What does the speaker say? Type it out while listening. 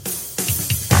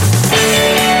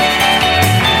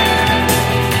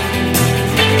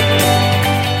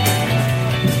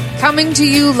Coming to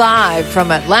you live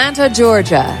from Atlanta,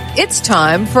 Georgia, it's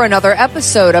time for another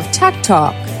episode of Tech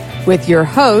Talk with your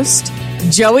host,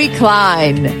 Joey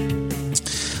Klein.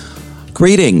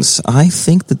 Greetings. I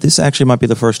think that this actually might be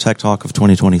the first Tech Talk of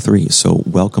 2023, so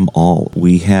welcome all.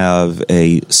 We have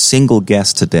a single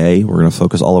guest today. We're going to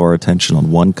focus all of our attention on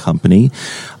one company,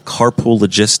 Carpool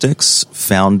Logistics,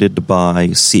 founded by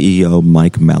CEO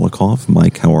Mike Malakhov.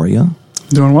 Mike, how are you?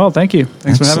 Doing well, thank you.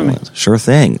 Thanks for having me. Sure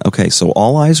thing. Okay, so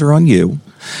all eyes are on you.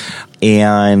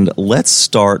 And let's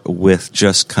start with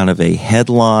just kind of a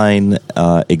headline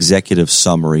executive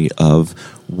summary of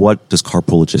what does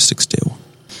Carpool Logistics do?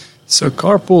 So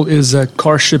Carpool is a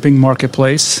car shipping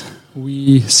marketplace.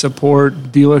 We support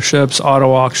dealerships,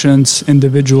 auto auctions,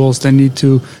 individuals that need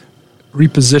to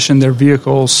reposition their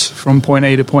vehicles from point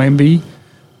A to point B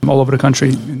all over the country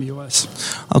in the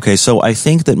U.S. Okay, so I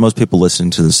think that most people listening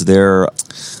to this, their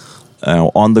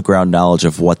on-the-ground knowledge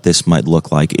of what this might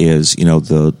look like is,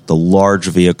 the large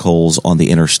vehicles on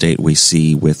the interstate we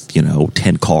see with,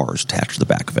 10 cars attached to the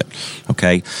back of it,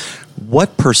 okay?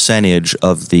 What percentage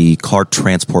of the car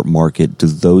transport market do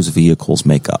those vehicles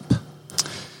make up?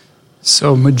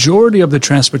 So majority of the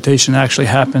transportation actually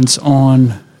happens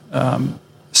on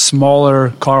smaller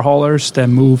car haulers that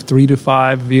move 3 to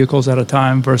 5 vehicles at a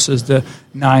time versus the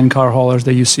 9 car haulers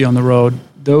that you see on the road.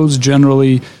 Those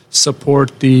generally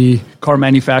support the car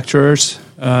manufacturers,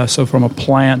 so from a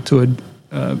plant to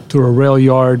a rail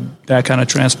yard, that kind of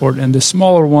transport. And the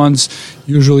smaller ones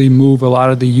usually move a lot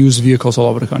of the used vehicles all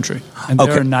over the country. And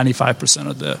they're 95%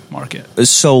 of the market.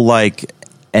 So like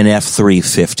an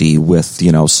F-350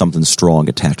 with, something strong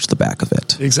attached to the back of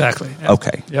it. Exactly. Yep.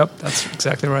 Okay. Yep, that's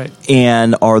exactly right.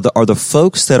 And are the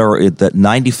folks that are at that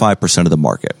 95% of the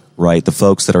market, right? The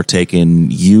folks that are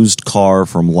taking used car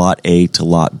from lot A to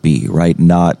lot B, right?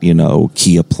 Not,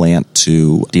 Kia plant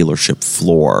to dealership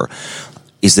floor.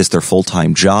 Is this their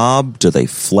full-time job? Do they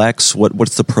flex?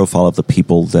 What's the profile of the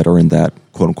people that are in that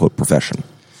quote-unquote profession?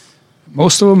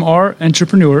 Most of them are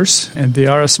entrepreneurs, and they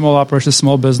are a small operation,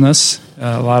 small business.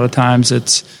 A lot of times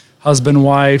it's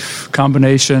husband-wife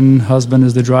combination. Husband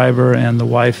is the driver, and the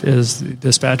wife is the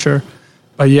dispatcher.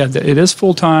 But yeah, it is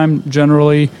full-time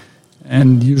generally,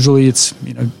 and usually it's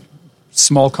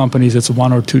small companies. It's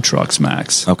 1 or 2 trucks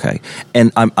max. Okay,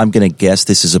 and I'm going to guess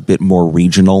this is a bit more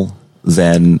regional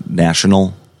than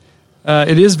national.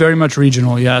 It is very much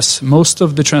regional. Yes, most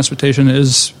of the transportation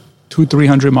is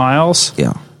 200-300 miles.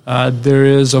 Yeah. There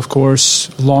is, of course,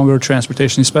 longer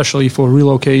transportation, especially for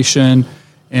relocation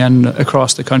and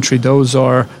across the country. Those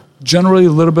are generally a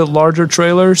little bit larger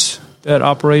trailers that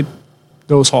operate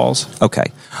those hauls.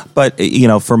 Okay. But,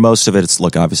 for most of it,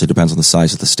 obviously depends on the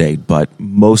size of the state, but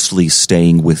mostly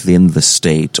staying within the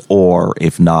state, or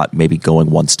if not, maybe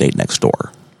going one state next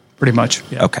door. Pretty much,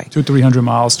 yeah. Okay. 200-300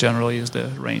 miles generally is the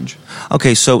range.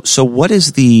 Okay, so what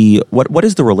is the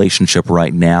relationship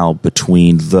right now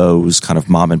between those kind of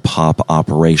mom and pop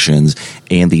operations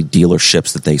and the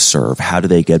dealerships that they serve? How do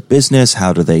they get business?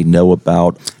 How do they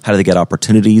get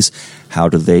opportunities? How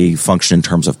do they function in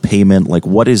terms of payment? Like,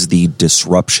 what is the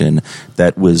disruption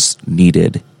that was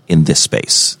needed in this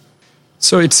space?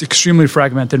 So it's extremely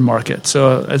fragmented market.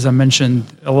 So as I mentioned,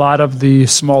 a lot of the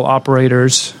small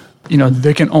operators,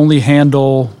 they can only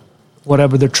handle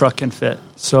whatever their truck can fit.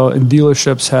 So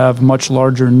dealerships have much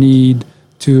larger need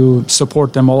to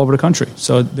support them all over the country.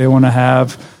 So they want to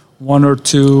have 1 or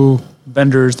 2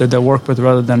 vendors that they work with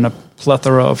rather than a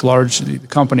plethora of large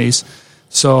companies.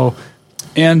 So,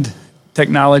 and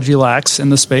technology lacks in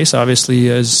the space. Obviously,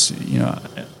 as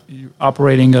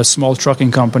operating a small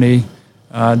trucking company,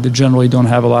 they generally don't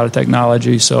have a lot of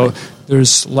technology. So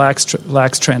there's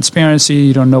lacks transparency.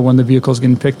 You don't know when the vehicle is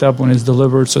getting picked up, when it's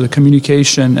delivered. So the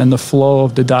communication and the flow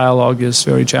of the dialogue is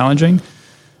very challenging.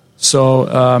 So,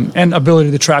 and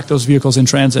ability to track those vehicles in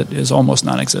transit is almost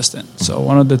non-existent. So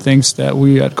one of the things that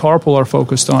we at Carpool are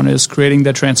focused on is creating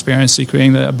that transparency,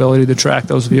 creating the ability to track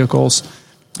those vehicles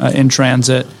in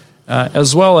transit,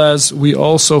 as well as we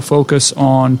also focus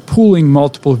on pooling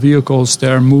multiple vehicles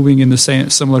that are moving in the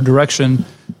similar direction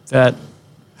that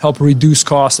help reduce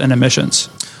costs and emissions.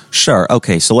 Sure.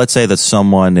 Okay. So let's say that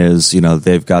someone is,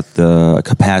 they've got the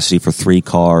capacity for 3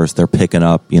 cars. They're picking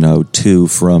up, 2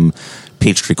 from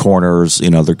Peachtree Corners.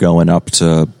 They're going up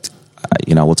to,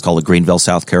 let's call it Greenville,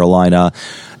 South Carolina.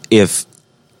 If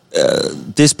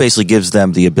this basically gives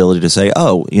them the ability to say,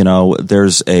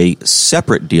 there's a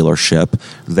separate dealership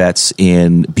that's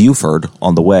in Buford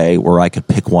on the way where I could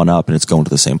pick one up and it's going to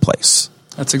the same place.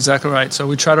 That's exactly right. So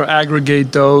we try to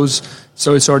aggregate those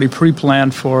so it's already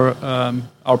pre-planned for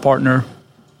our partner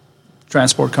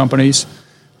transport companies.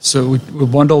 So we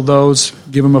bundle those,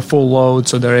 give them a full load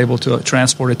so they're able to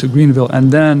transport it to Greenville,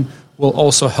 and then we'll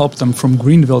also help them from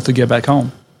Greenville to get back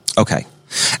home. Okay.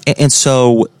 And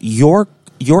so your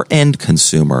end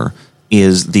consumer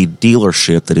is the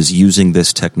dealership that is using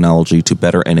this technology to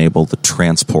better enable the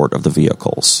transport of the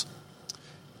vehicles.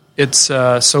 It's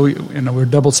we're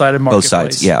double-sided marketplace. Both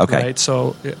sides, yeah, okay. Right?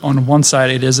 So on one side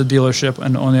it is a dealership,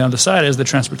 and on the other side is the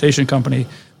transportation company.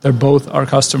 They're both our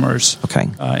customers. Okay.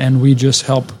 And we just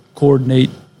help coordinate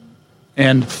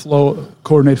flow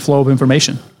of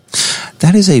information.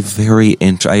 That is a very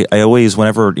interesting. I always,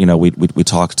 whenever we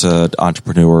talk to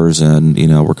entrepreneurs, and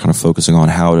we're kind of focusing on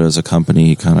how does a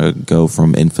company kind of go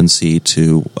from infancy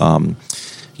to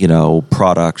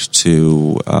product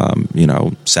to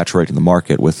saturating the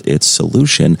market with its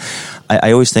solution.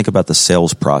 I always think about the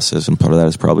sales process, and part of that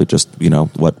is probably just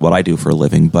what I do for a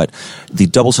living. But the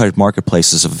double-sided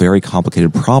marketplace is a very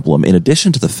complicated problem. In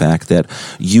addition to the fact that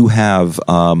you have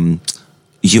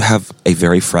a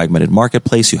very fragmented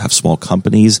marketplace, you have small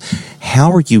companies.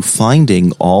 How are you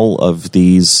finding all of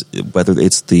these, whether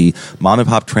it's the mom and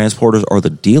pop transporters or the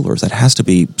dealers? That has to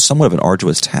be somewhat of an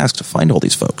arduous task to find all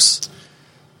these folks.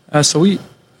 So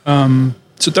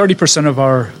 30% of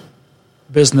our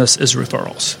business is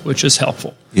referrals, which is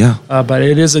helpful. Yeah. But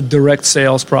it is a direct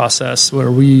sales process where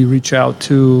we reach out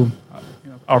to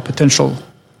our potential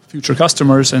future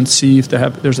customers and see if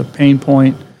there's a pain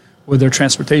point with their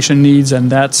transportation needs, and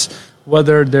that's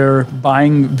whether they're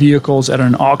buying vehicles at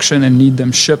an auction and need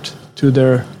them shipped to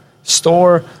their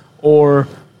store, or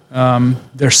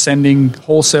they're sending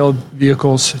wholesale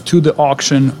vehicles to the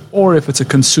auction, or if it's a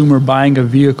consumer buying a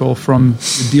vehicle from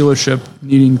the dealership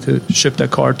needing to ship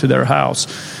that car to their house.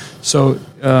 So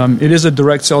it is a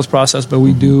direct sales process, but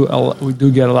we do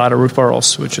get a lot of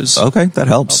referrals, which is okay. That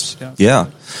helps. Yeah.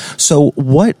 So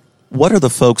what are the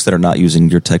folks that are not using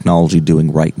your technology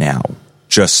doing right now?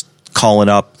 Just calling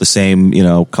up the same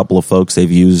couple of folks they've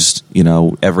used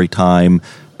every time,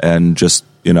 and just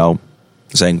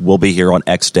saying we'll be here on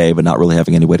X day, but not really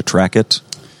having any way to track it?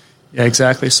 Yeah,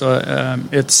 exactly. So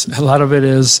it's a lot of it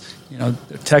is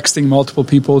texting multiple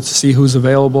people to see who's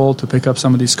available to pick up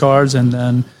some of these cars, and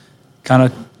then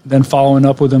then following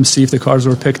up with them, see if the cars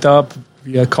were picked up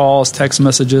via calls, text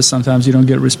messages. Sometimes you don't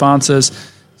get responses,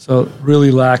 so it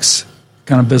really lacks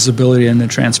kind of visibility and the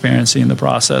transparency in the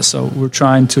process. So we're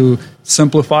trying to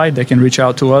simplify. They can reach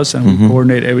out to us, and we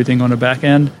coordinate everything on the back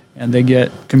end, and they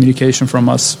get communication from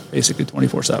us basically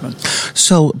 24/7.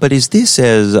 So, but is this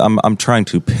I'm trying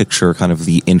to picture kind of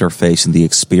the interface and the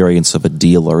experience of a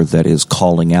dealer that is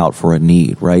calling out for a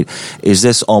need, right? Is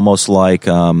this almost like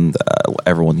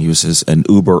everyone uses an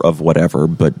Uber of whatever,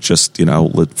 but just,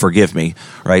 forgive me,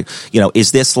 right?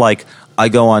 Is this like I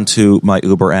go onto my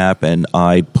Uber app and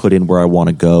I put in where I want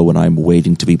to go and I'm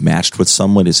waiting to be matched with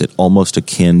someone? Is it almost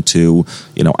akin to,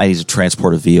 I need to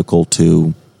transport a vehicle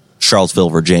to Charlottesville,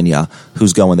 Virginia?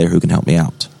 Who's going there? Who can help me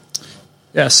out?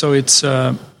 Yeah, so it's,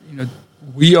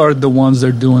 we are the ones that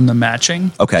are doing the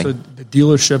matching. Okay. So the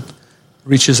dealership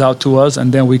reaches out to us,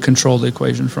 and then we control the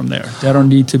equation from there. They don't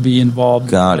need to be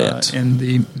involved in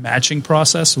the matching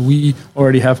process. We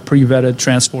already have pre-vetted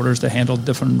transporters that handle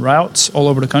different routes all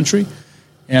over the country,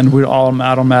 and we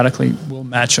automatically will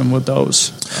match them with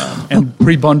those and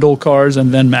pre-bundle cars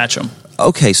and then match them.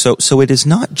 Okay, so it is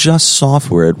not just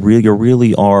software. You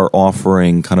really are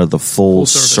offering kind of the full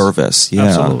service. Yeah.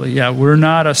 Absolutely. Yeah, we're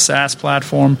not a SaaS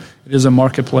platform. It is a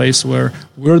marketplace where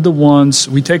we're the ones,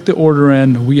 we take the order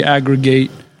in, we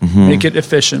aggregate, make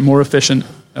it more efficient,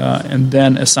 and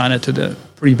then assign it to the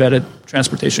pre-vetted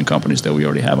transportation companies that we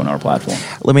already have on our platform.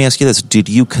 Let me ask you this. Did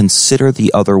you consider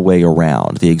the other way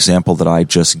around, the example that I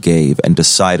just gave, and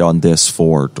decide on this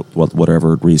for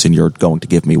whatever reason you're going to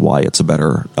give me why it's a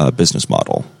better business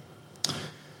model?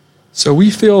 So we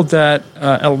feel that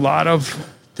a lot of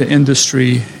the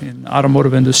industry, in the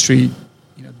automotive industry,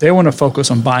 they want to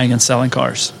focus on buying and selling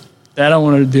cars. They don't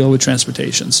want to deal with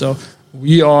transportation. So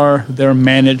we are their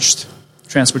managed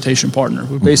transportation partner.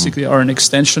 We basically are an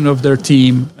extension of their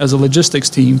team as a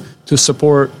logistics team to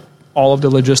support all of the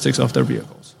logistics of their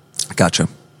vehicles. Gotcha.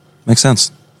 Makes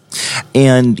sense.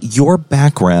 And your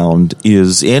background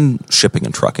is in shipping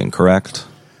and trucking, correct?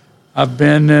 I've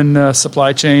been in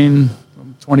supply chain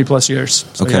 20 plus years.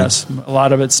 So okay. Yes, a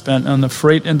lot of it spent on the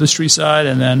freight industry side,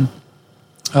 and then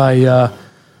I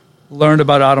learned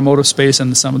about automotive space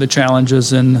and some of the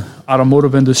challenges in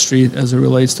automotive industry as it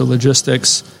relates to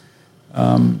logistics.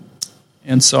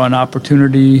 And so an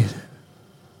opportunity to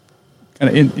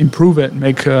kind of improve it and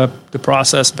make the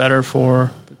process better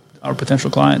for our potential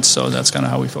clients. So that's kind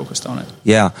of how we focused on it.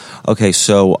 Yeah. Okay.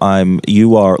 So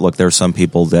look, there are some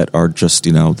people that are just,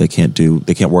 they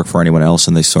can't work for anyone else,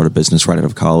 and they start a business right out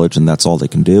of college, and that's all they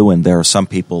can do. And there are some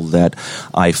people that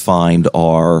I find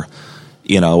are,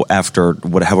 after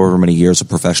however many years of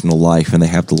professional life, and they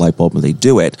have the light bulb and they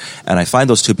do it. And I find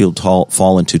those two people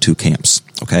fall into two camps.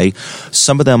 Okay.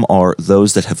 Some of them are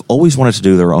those that have always wanted to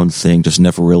do their own thing, just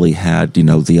never really had,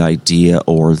 the idea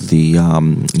or the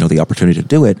opportunity to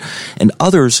do it. And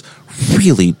others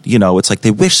really, it's like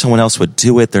they wish someone else would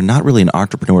do it. They're not really an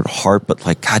entrepreneur at heart, but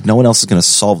like, God, no one else is going to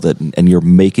solve it. And you're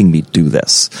making me do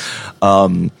this.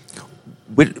 Do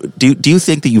you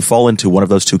think that you fall into one of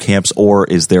those two camps, or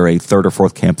is there a third or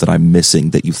fourth camp that I'm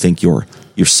missing that you think your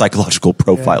psychological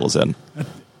profile is in?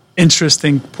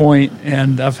 Interesting point,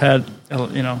 and I've had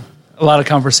a lot of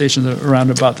conversations around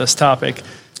about this topic.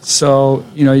 So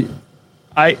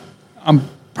I'm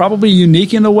probably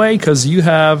unique in a way because you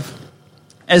have,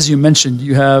 as you mentioned,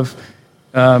 you have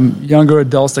younger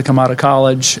adults that come out of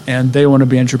college and they want to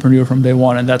be entrepreneur from day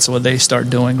one, and that's what they start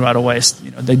doing right away.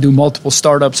 They do multiple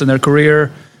startups in their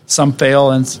career. Some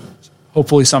fail, and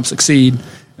hopefully some succeed.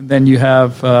 And then you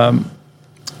have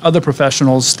other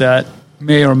professionals that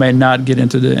may or may not get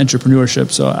into the entrepreneurship.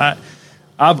 So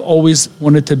I've always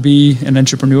wanted to be an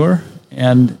entrepreneur,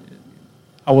 and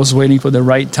I was waiting for the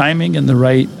right timing and the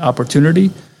right opportunity.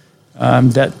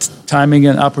 That timing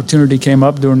and opportunity came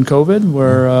up during COVID,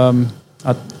 where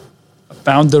I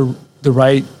found the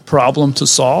right problem to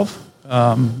solve.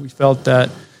 We felt that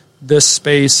this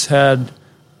space had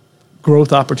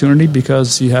growth opportunity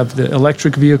because you have the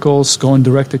electric vehicles going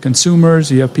direct to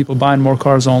consumers. You have people buying more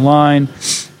cars online.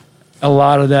 A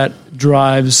lot of that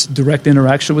drives direct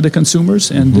interaction with the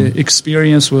consumers, and the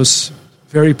experience was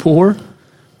very poor.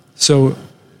 So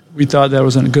we thought that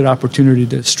was a good opportunity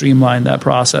to streamline that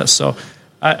process. So,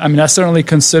 I certainly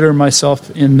consider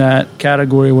myself in that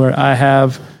category where I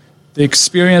have the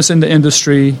experience in the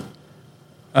industry,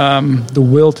 the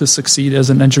will to succeed as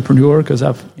an entrepreneur, because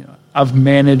I've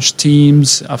managed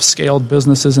teams, I've scaled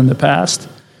businesses in the past,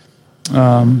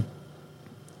 and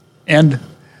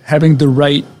having the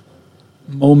right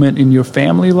moment in your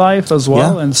family life as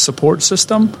well, and support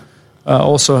system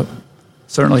also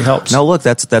certainly helps. Now, look,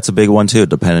 that's a big one too.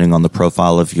 Depending on the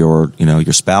profile of your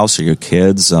spouse or your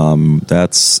kids, and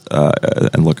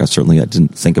look, I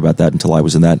didn't think about that until I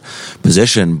was in that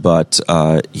position. But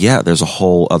there's a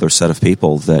whole other set of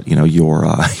people that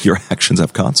your actions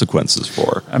have consequences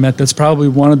for. That's probably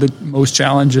one of the most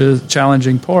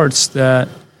challenging parts. That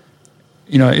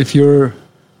if you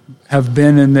have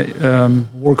been in the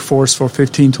workforce for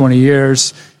 15, 20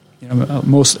 years.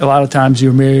 A lot of times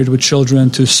you're married with children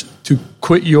to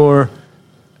quit your,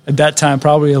 at that time,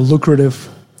 probably a lucrative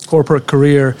corporate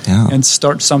career and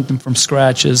start something from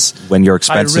scratch is when your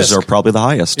expenses are probably the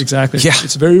highest. Exactly. Yeah.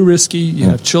 It's very risky. You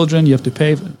have children, you have to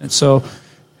pay. And so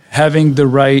having the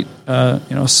right,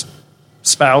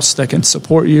 spouse that can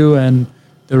support you and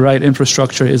the right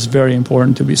infrastructure is very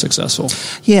important to be successful.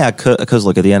 Yeah, because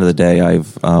look, at the end of the day, I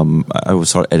was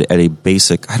sort of at a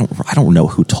basic. I don't know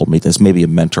who told me this. Maybe a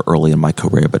mentor early in my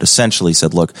career, but essentially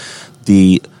said, look,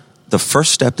 the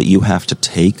first step that you have to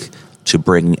take to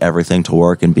bringing everything to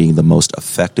work and being the most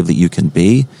effective that you can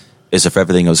be is if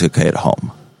everything is okay at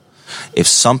home. If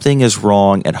something is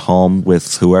wrong at home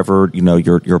with whoever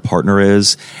your partner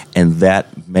is, and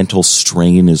that mental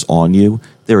strain is on you,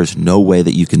 there is no way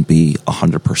that you can be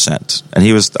 100%. And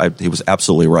he was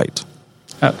absolutely right.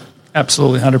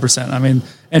 Absolutely, 100%.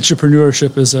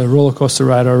 Entrepreneurship is a roller coaster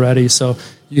ride already, so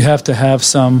you have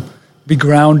to be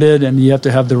grounded, and you have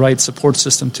to have the right support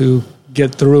system to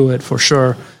get through it for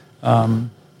sure.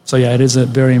 It is a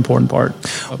very important part.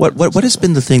 What has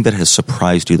been the thing that has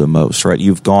surprised you the most, right?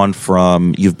 You've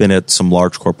been at some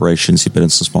large corporations, you've been in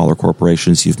some smaller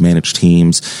corporations, you've managed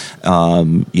teams.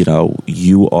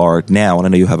 You are now, and I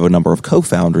know you have a number of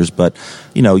co-founders, but,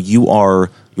 you are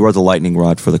the lightning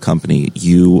rod for the company.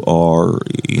 You are,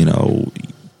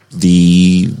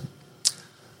 the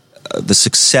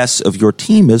success of your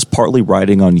team is partly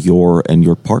riding on your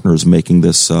partners making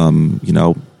this,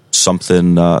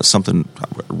 something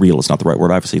real is not the right word.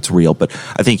 Obviously, it's real, but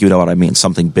I think you know what I mean.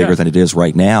 Something bigger than it is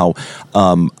right now.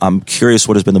 I'm curious,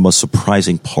 what has been the most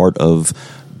surprising part of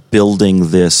building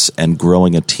this and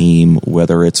growing a team,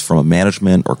 whether it's from a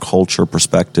management or culture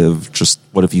perspective? Just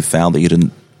what have you found that you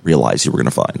didn't realize you were going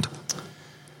to find?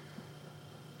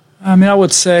 I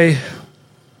would say,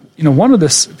 one of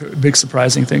the big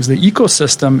surprising things, the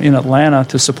ecosystem in Atlanta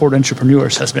to support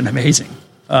entrepreneurs has been amazing.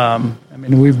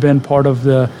 We've been part of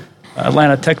the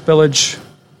Atlanta Tech Village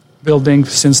building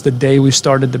since the day we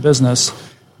started the business.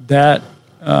 That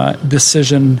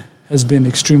decision has been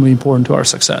extremely important to our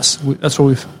success. That's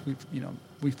where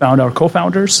we found our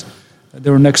co-founders. They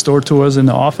were next door to us in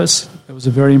the office. It was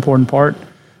a very important part.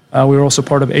 We were also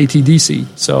part of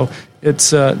ATDC. So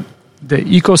it's the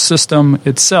ecosystem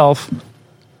itself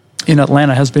in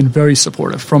Atlanta has been very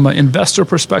supportive from an investor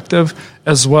perspective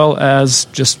as well as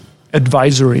just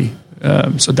advisory.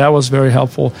 So that was very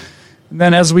helpful. And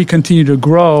then as we continue to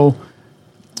grow,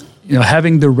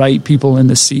 having the right people in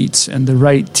the seats and the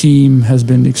right team has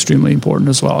been extremely important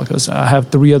as well, because I have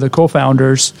 3 other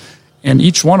co-founders, and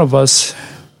each one of us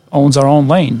owns our own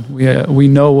lane. We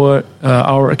know what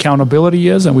our accountability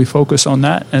is, and we focus on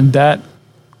that, and that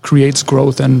creates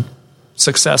growth and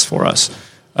success for us.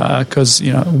 Because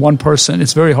one person,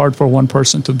 it's very hard for one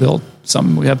person to build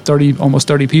something. We have almost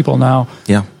 30 people now.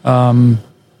 Yeah.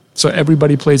 So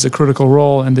everybody plays a critical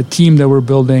role, and the team that we're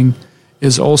building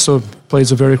also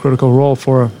plays a very critical role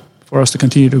for us to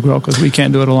continue to grow, because we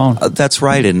can't do it alone. That's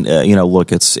right. And,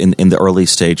 look, it's in the early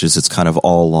stages, it's kind of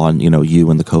all on, you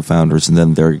and the co-founders. And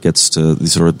then there gets to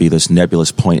sort of be this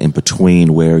nebulous point in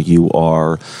between where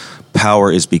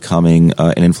power is becoming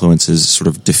and influence is sort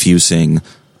of diffusing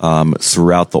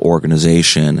throughout the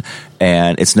organization.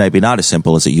 And it's maybe not as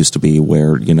simple as it used to be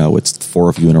where, it's 4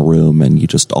 of you in a room and you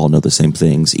just all know the same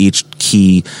things. Each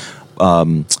key,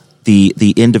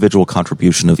 the individual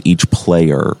contribution of each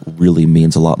player really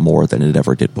means a lot more than it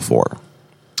ever did before.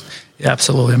 Yeah,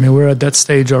 absolutely. I mean, we're at that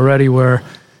stage already where,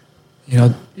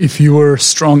 if you were a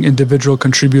strong individual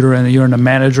contributor and you're in a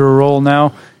manager role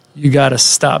now, you got to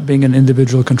stop being an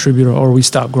individual contributor or we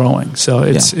stop growing. So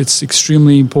it's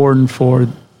extremely important for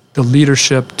the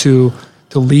leadership to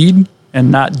lead and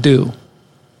not do.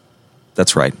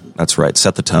 That's right.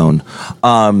 Set the tone.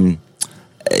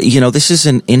 This is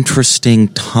an interesting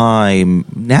time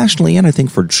nationally and I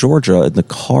think for Georgia in the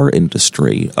car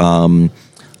industry.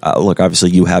 Look, obviously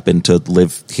you happen to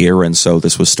live here, and so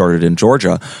this was started in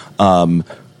Georgia.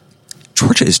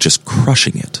 Georgia is just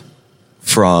crushing it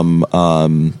from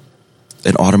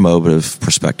an automotive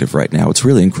perspective right now. It's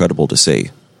really incredible to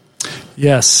see.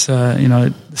 Yes,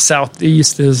 the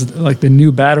Southeast is like the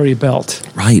new battery belt.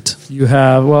 Right. You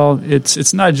have,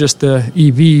 it's not just the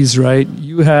EVs, right?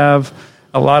 You have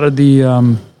a lot of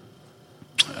the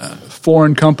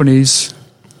foreign companies,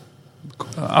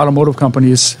 automotive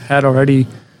companies, had already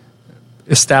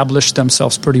established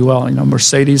themselves pretty well.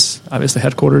 Mercedes, obviously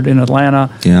headquartered in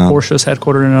Atlanta. Yeah. Porsche's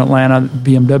headquartered in Atlanta.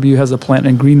 BMW has a plant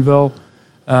in Greenville.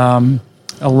 A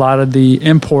lot of the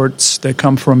imports that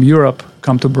come from Europe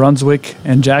come to Brunswick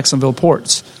and Jacksonville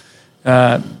ports.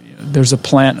 There's a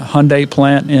Hyundai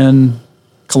plant in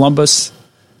Columbus.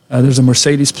 There's a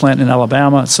Mercedes plant in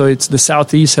Alabama. So the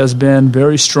Southeast has been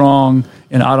very strong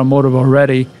in automotive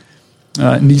already.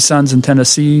 Nissan's in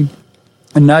Tennessee.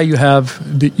 And now you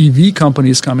have the EV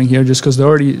companies coming here just because there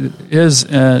already is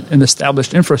an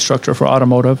established infrastructure for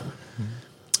automotive.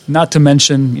 Mm-hmm. Not to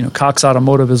mention, Cox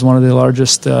Automotive is one of the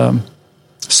largest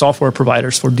software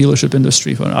providers for dealership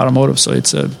industry for automotive. So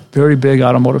it's a very big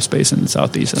automotive space in the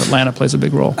Southeast, and Atlanta plays a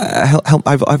big role.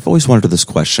 I've always wondered this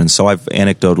question. So I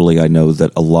know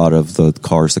that a lot of the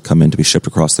cars that come in to be shipped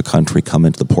across the country come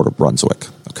into the port of Brunswick.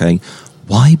 Okay.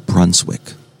 Why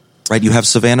Brunswick? Right. You have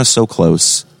Savannah so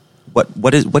close.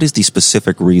 What is the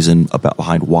specific reason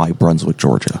behind why Brunswick,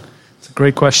 Georgia? It's a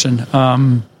great question.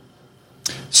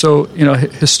 So,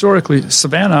 historically,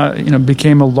 Savannah,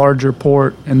 became a larger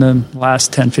port in the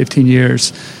last 10, 15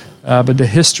 years. But the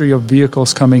history of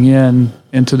vehicles coming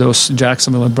into those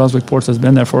Jacksonville and Brunswick ports has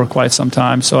been there for quite some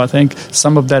time. So I think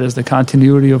some of that is the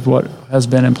continuity of what has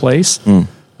been in place.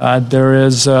 There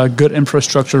is good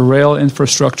infrastructure, rail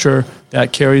infrastructure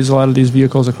that carries a lot of these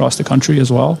vehicles across the country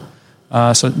as well.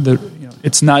 So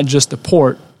it's not just the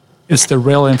port, it's the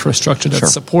rail infrastructure that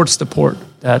supports the port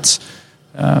that's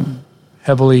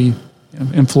heavily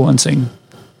influencing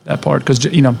that part. Because,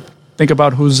 think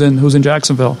about who's in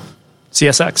Jacksonville.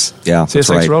 CSX. Yeah, CSX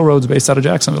right. Railroad's based out of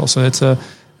Jacksonville. So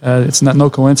it's not no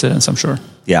coincidence, I'm sure.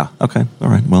 Yeah, okay. All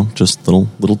right. Well, just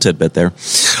little tidbit there.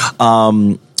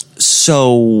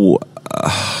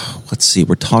 Let's see.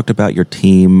 We talked about your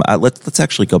team. Let's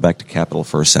actually go back to Capital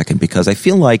for a second, because I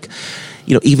feel like,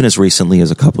 even as recently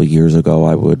as a couple of years ago,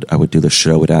 I would do the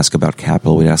show. We'd ask about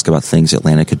Capital. We'd ask about things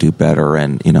Atlanta could do better.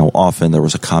 And, often there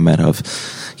was a comment of,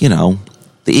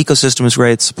 the ecosystem is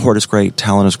great, support is great,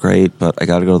 talent is great, but I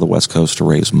got to go to the West Coast to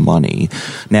raise money.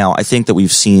 Now, I think that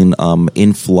we've seen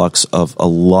influx of a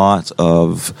lot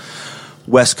of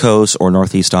West Coast or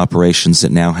Northeast operations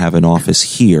that now have an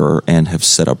office here and have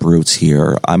set up roots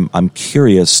here. I'm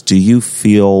curious, do you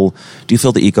feel the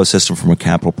ecosystem from a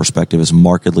capital perspective is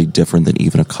markedly different than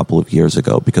even a couple of years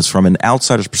ago? Because from an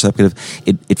outsider's perspective,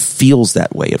 it feels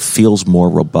that way. It feels more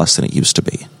robust than it used to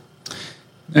be.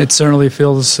 It certainly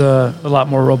feels a lot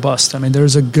more robust. I mean,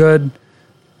 there's a good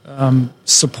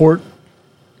support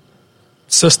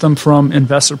system from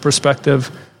investor perspective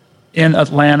in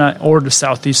Atlanta or the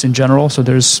Southeast in general. So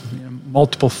there's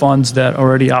multiple funds that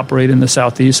already operate in the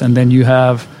Southeast, and then you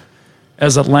have,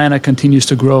 as Atlanta continues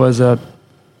to grow as a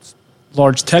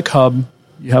large tech hub,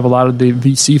 you have a lot of the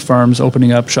VC firms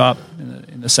opening up shop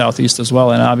in the Southeast as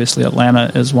well, and obviously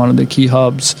Atlanta is one of the key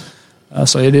hubs.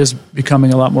 So it is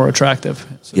becoming a lot more attractive.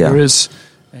 So there is,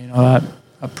 I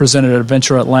presented at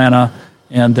Venture Atlanta,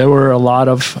 and there were a lot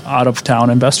of out-of-town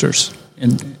investors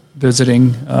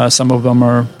visiting. Some of them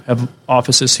have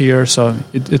offices here, so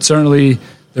it certainly,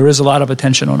 there is a lot of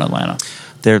attention on Atlanta.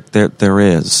 There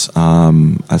is.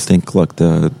 I think, look,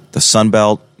 the Sun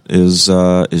Belt is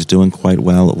doing quite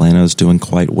well. Atlanta is doing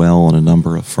quite well on a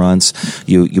number of fronts.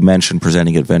 You mentioned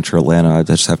presenting at Venture Atlanta. I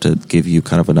just have to give you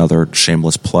kind of another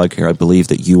shameless plug here. I believe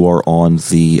that you are on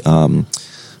the Atlanta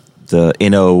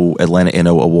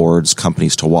Inno Awards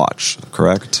Companies to Watch,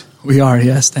 correct? We are,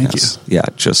 yes. Thank you. Yeah,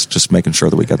 just making sure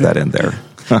that we got that in there.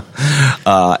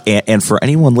 And for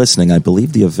anyone listening, I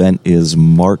believe the event is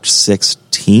March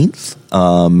 16th.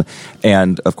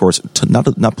 And of course,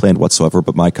 not planned whatsoever,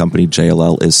 but my company,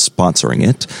 JLL, is sponsoring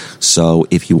it. So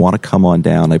if you want to come on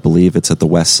down, I believe it's at the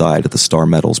West Side at the Star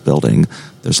Metals building.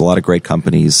 There's a lot of great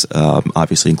companies,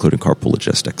 obviously including Carpool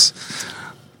Logistics.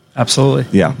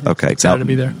 Absolutely. Yeah. Okay. Excited to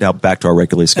be there. Now back to our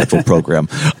regularly scheduled program.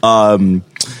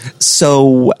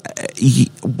 So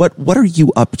what are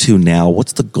you up to now?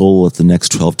 What's the goal of the next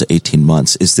 12 to 18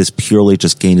 months? Is this purely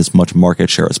just gain as much market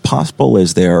share as possible?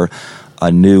 Is there a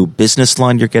new business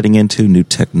line you're getting into, new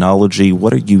technology?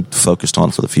 What are you focused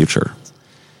on for the future?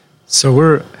 So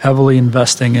we're heavily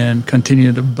investing in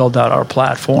continuing to build out our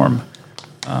platform.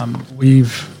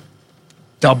 We've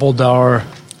doubled our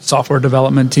software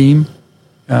development team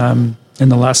in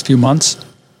the last few months,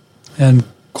 and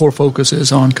core focus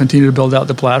is on continuing to build out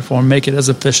the platform, make it as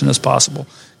efficient as possible,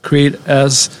 create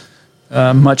as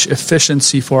much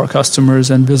efficiency for our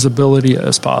customers and visibility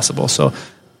as possible. So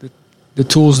the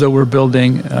tools that we're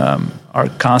building are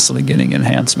constantly getting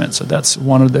enhancement. So that's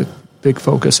one of the big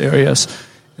focus areas.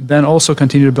 And then also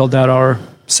continue to build out our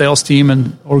sales team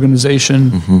and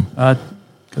organization,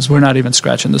 because we're not even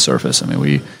scratching the surface. I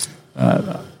mean,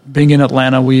 being in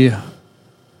Atlanta, we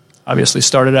obviously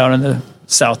started out in the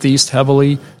Southeast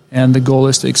heavily, and the goal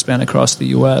is to expand across the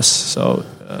U.S. So,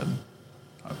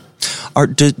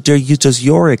 does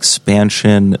your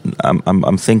expansion?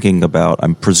 I'm thinking about.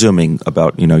 I'm presuming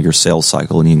about your sales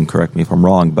cycle, and you can correct me if I'm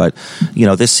wrong. But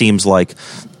this seems like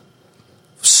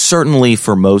certainly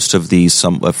for most of these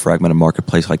a fragmented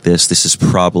marketplace like this is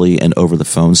probably an over the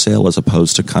phone sale as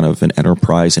opposed to kind of an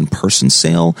enterprise in person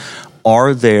sale.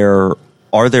 Are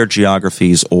there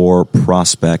geographies or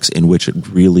prospects in which it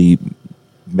really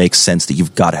makes sense that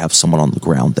you've got to have someone on the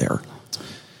ground there?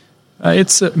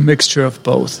 It's a mixture of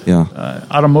both. Yeah.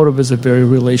 Automotive is a very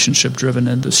relationship-driven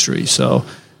industry, so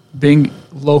being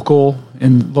local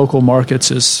in local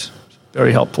markets is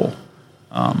very helpful.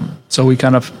 So we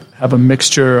kind of have a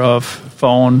mixture of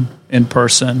phone,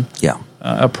 in-person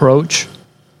approach,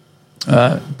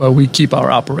 but we keep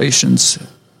our operations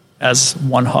as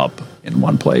one hub in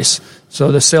one place.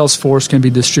 So the sales force can be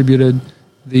distributed,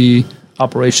 the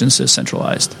operations is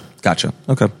centralized. Gotcha.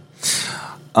 Okay.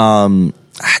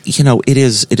 It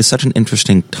is such an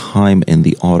interesting time in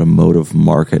the automotive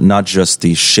market, not just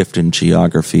the shift in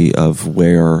geography of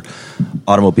where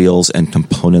automobiles and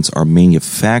components are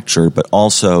manufactured, but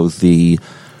also the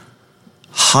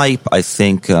hype, I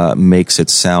think, makes it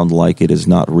sound like it is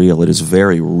not real. It is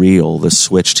very real, the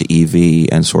switch to EV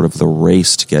and sort of the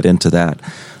race to get into that.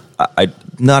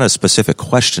 Not a specific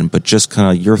question, but just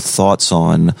kind of your thoughts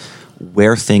on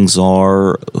where things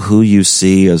are, who you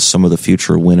see as some of the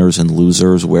future winners and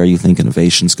losers, where you think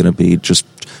innovation is going to be, just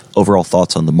overall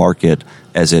thoughts on the market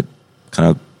as it kind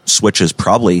of switches,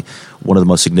 probably one of the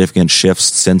most significant shifts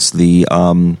since the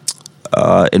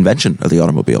invention of the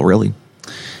automobile, really.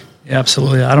 Yeah,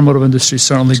 absolutely. The automotive industry is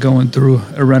certainly going through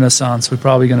a renaissance. We're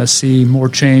probably going to see more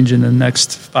change in the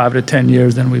next 5 to 10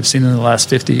 years than we've seen in the last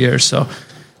 50 years. So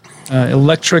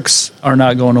electrics are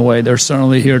not going away. They're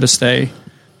certainly here to stay.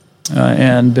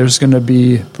 And there's going to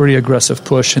be a pretty aggressive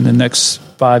push in the next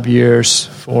 5 years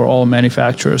for all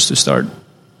manufacturers to start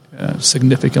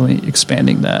significantly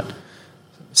expanding that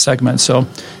segment. So,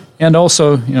 and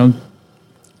also,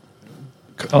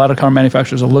 a lot of car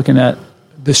manufacturers are looking at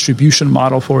distribution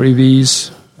model for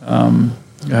EVs.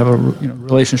 You have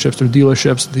relationships through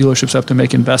dealerships. Dealerships have to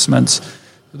make investments.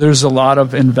 There's a lot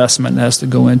of investment that has to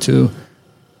go into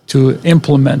to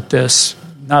implement this,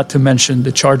 not to mention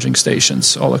the charging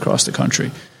stations all across the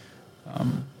country.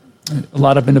 A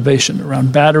lot of innovation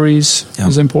around batteries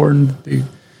is important.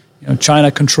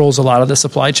 China controls a lot of the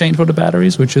supply chain for the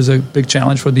batteries, which is a big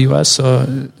challenge for the U.S. So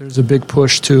there's a big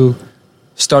push to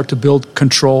start to build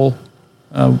control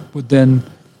within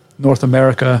North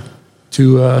America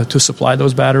to supply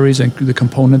those batteries and the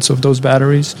components of those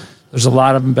batteries. There's a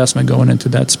lot of investment going into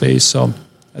that space. So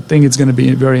I think it's going to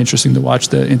be very interesting to watch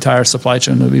the entire supply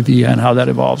chain of EV and how that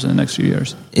evolves in the next few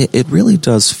years. It really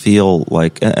does feel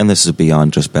like, and this is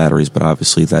beyond just batteries, but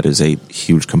obviously that is a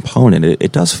huge component.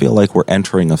 It does feel like we're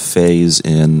entering a phase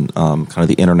in kind of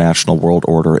the international world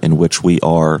order in which we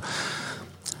are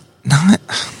not...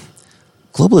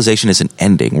 Globalization isn't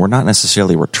ending. We're not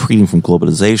necessarily retreating from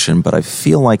globalization, but I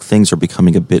feel like things are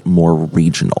becoming a bit more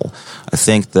regional. I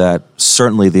think that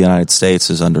certainly the United States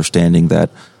is understanding that,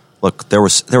 look, there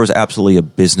was absolutely a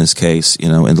business case, in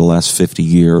the last 50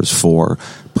 years for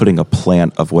putting a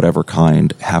plant of whatever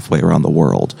kind halfway around the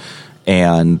world.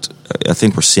 And I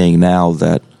think we're seeing now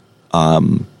that,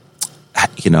 that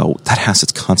has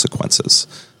its consequences.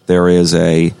 There is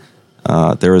a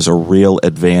real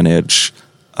advantage,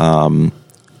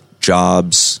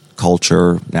 jobs,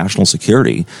 culture, national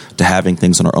security to having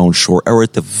things on our own shore, or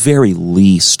at the very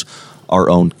least, our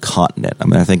own continent. I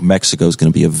mean, I think Mexico is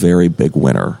going to be a very big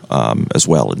winner as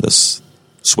well in this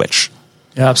switch.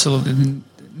 Yeah, absolutely.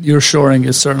 Nearshoring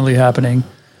is certainly happening.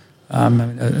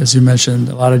 As you mentioned,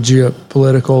 a lot of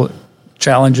geopolitical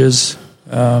challenges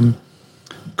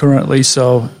currently.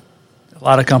 So a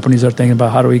lot of companies are thinking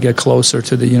about how do we get closer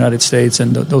to the United States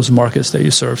and those markets that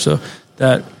you serve. So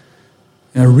that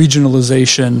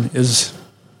regionalization is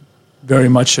very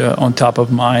much on top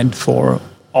of mind for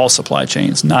all supply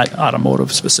chains, not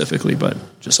automotive specifically, but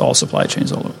just all supply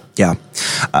chains all over. Yeah.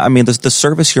 I mean, the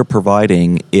service you're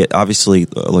providing, it obviously,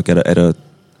 look, at the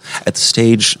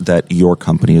stage that your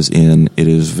company is in, it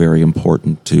is very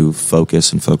important to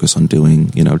focus on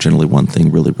doing, generally one thing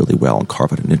really, really well and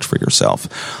carve out a niche for yourself.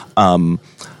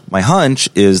 My hunch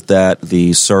is that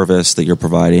the service that you're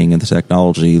providing and the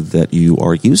technology that you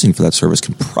are using for that service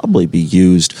can probably be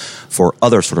used for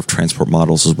other sort of transport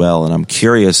models as well. And I'm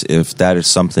curious if that is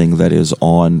something that is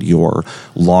on your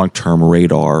long-term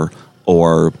radar,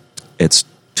 or it's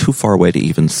too far away to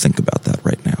even think about that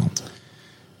right now.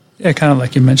 Yeah, kind of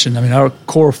like you mentioned. I mean, our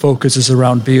core focus is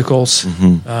around vehicles.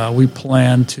 Mm-hmm. We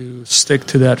plan to stick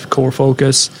to that core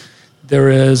focus. There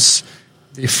is...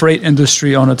 The freight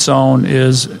industry on its own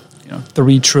is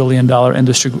 $3 trillion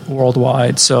industry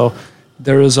worldwide. So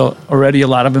there is already a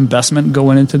lot of investment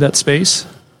going into that space.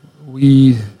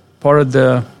 Part of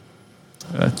the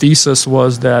thesis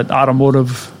was that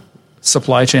automotive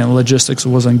supply chain and logistics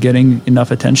wasn't getting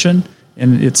enough attention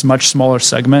in its much smaller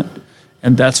segment.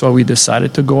 And that's why we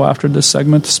decided to go after this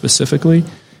segment specifically.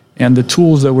 And the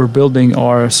tools that we're building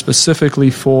are specifically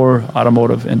for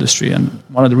automotive industry. And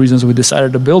one of the reasons we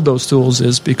decided to build those tools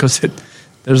is because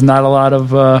there's not a lot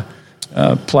of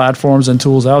platforms and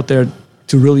tools out there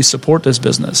to really support this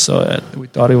business. So we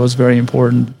thought it was very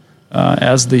important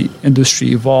as the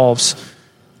industry evolves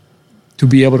to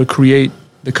be able to create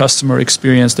the customer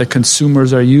experience that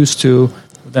consumers are used to,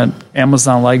 that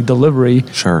Amazon-like delivery.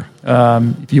 Sure.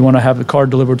 If you want to have the car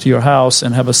delivered to your house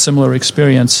and have a similar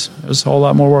experience, there's a whole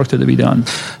lot more work to be done.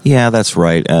 Yeah, that's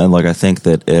right. And I think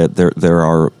that there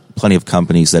are plenty of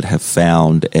companies that have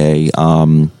found a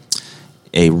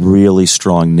really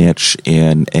strong niche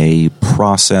in a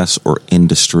process or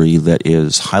industry that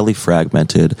is highly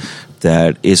fragmented,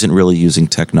 that isn't really using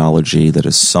technology, that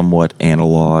is somewhat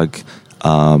analog.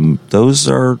 Those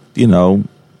are,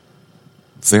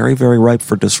 very, very ripe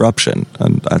for disruption.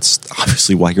 And that's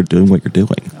obviously why you're doing what you're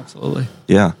doing. Absolutely.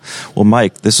 Yeah. Well,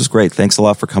 Mike, this was great. Thanks a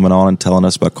lot for coming on and telling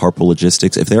us about Carpool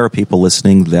Logistics. If there are people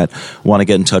listening that want to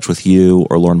get in touch with you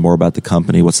or learn more about the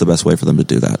company, what's the best way for them to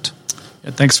do that? Yeah,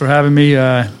 thanks for having me. You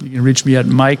can reach me at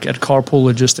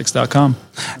mike@carpoollogistics.com.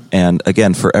 And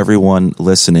again, for everyone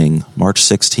listening, March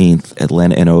 16th,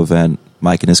 Atlanta Inno event,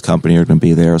 Mike and his company are going to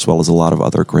be there, as well as a lot of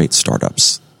other great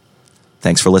startups.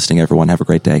 Thanks for listening, everyone. Have a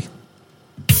great day.